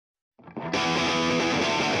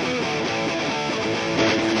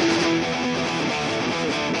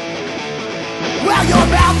Your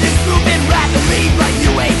mouth is moving rapidly, but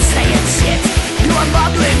you ain't saying shit. You are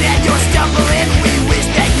mumbling and you're